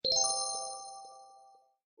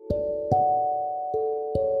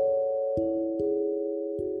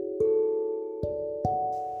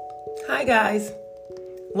Hi guys,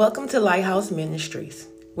 welcome to Lighthouse Ministries,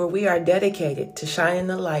 where we are dedicated to shining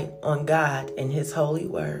the light on God and His holy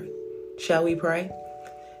word. Shall we pray?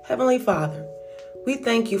 Heavenly Father, we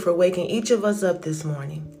thank you for waking each of us up this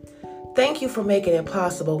morning. Thank you for making it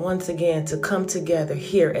possible once again to come together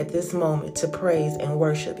here at this moment to praise and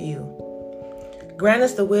worship you. Grant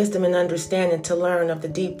us the wisdom and understanding to learn of the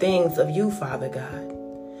deep things of you, Father God.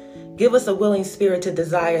 Give us a willing spirit to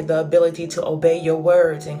desire the ability to obey your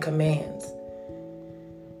words and commands.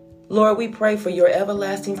 Lord, we pray for your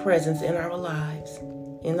everlasting presence in our lives.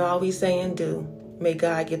 In all we say and do, may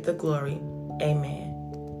God get the glory. Amen.